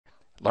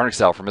Learn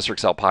Excel from Mr.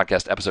 Excel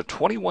podcast, episode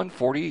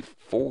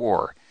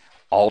 2144,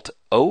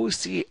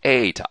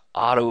 Alt+OCA to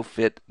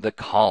auto-fit the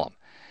column.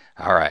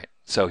 All right,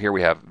 so here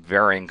we have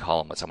varying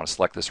columns. I'm going to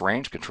select this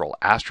range, Control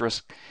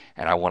asterisk,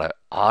 and I want to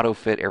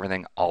auto-fit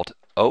everything.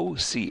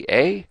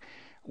 Alt+OCA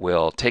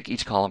will take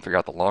each column, figure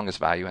out the longest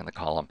value in the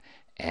column,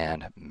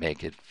 and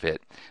make it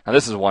fit. Now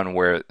this is one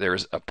where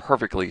there's a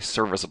perfectly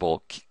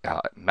serviceable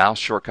mouse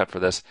shortcut for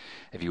this.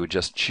 If you would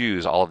just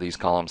choose all of these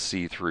columns,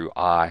 C through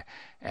I,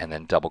 and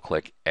then double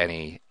click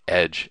any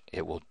edge,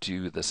 it will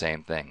do the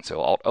same thing. So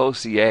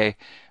Alt+OCA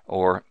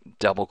or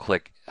double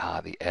click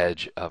the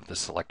edge of the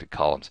selected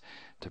columns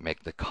to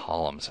make the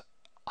columns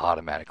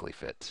automatically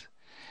fit.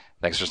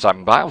 Thanks for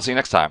stopping by. We'll see you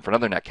next time for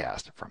another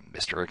netcast from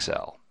Mr.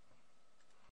 Excel.